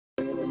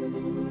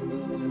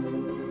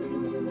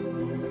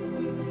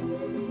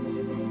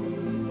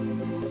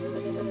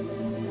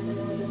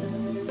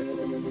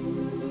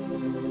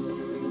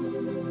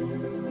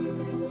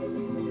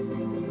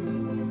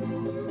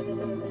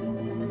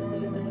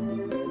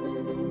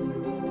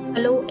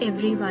Hello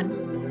everyone.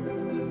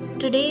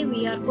 Today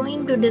we are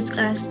going to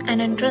discuss an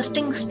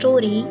interesting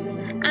story,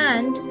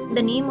 and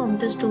the name of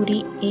the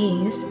story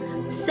is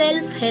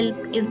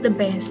Self-Help is the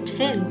Best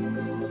Help.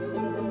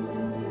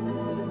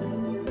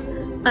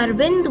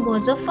 Arvind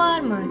was a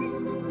farmer.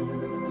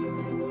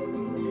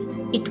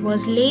 It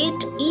was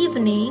late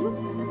evening.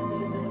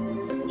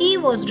 He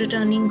was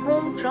returning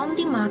home from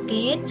the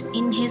market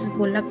in his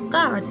bullock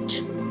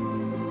cart.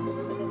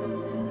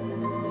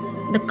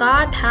 The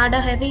cart had a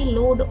heavy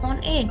load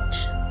on it.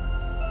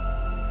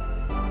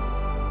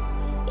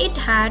 It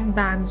had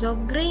bags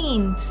of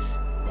grains.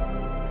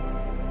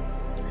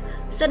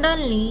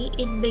 Suddenly,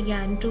 it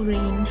began to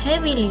rain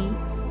heavily.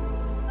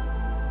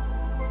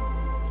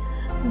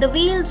 The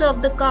wheels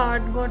of the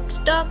cart got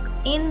stuck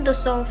in the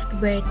soft,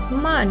 wet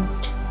mud.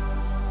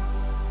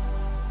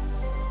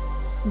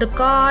 The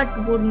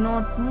cart would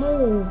not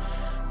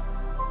move.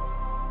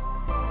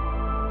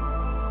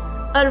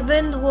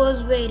 Arvind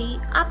was very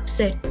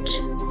upset.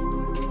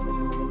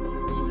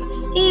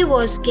 He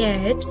was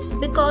scared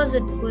because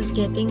it was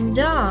getting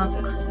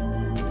dark.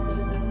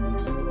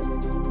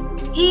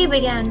 He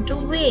began to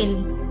wail,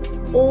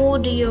 "Oh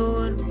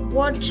dear,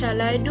 what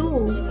shall I do?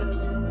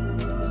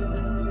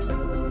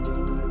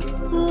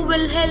 Who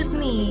will help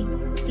me?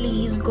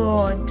 Please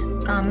God,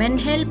 come and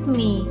help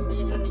me."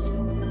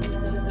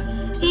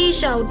 He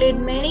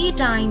shouted many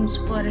times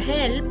for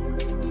help,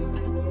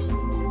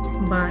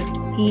 but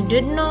he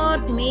did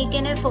not make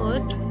an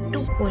effort to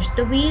push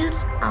the wheels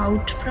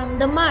out from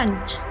the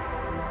mud.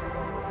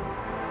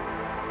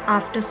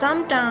 After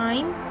some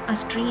time, a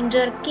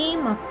stranger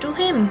came up to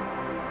him.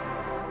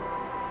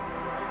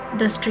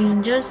 The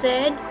stranger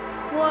said,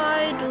 "Why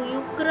do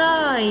you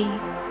cry?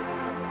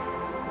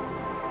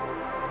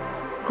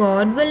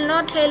 God will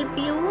not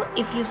help you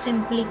if you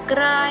simply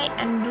cry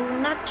and do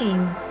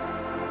nothing."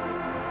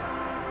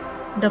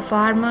 The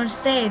farmer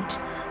said,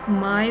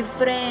 "My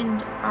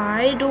friend,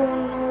 I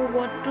don't know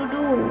what to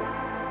do."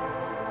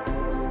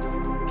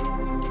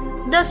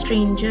 The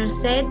stranger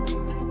said,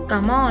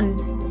 "Come on,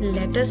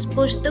 let us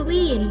push the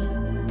wheel."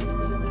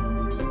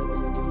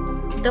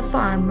 The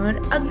farmer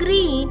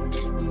agreed.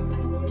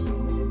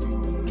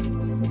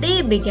 They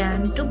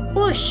began to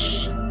push.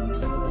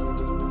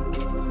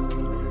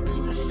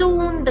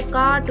 Soon the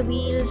cart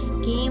wheels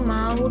came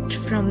out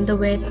from the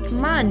wet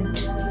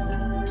mud.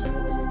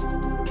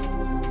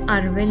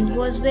 Arvind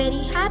was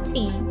very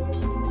happy.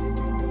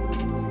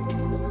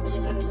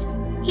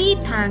 He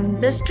thanked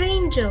the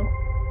stranger.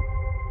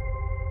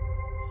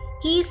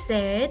 He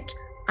said,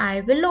 "I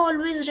will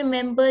always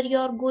remember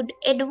your good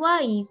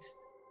advice."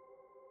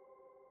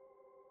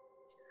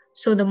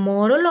 So the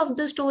moral of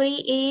the story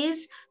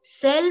is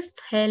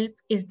self-help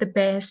is the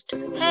best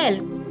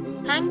help.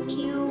 Thank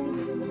you.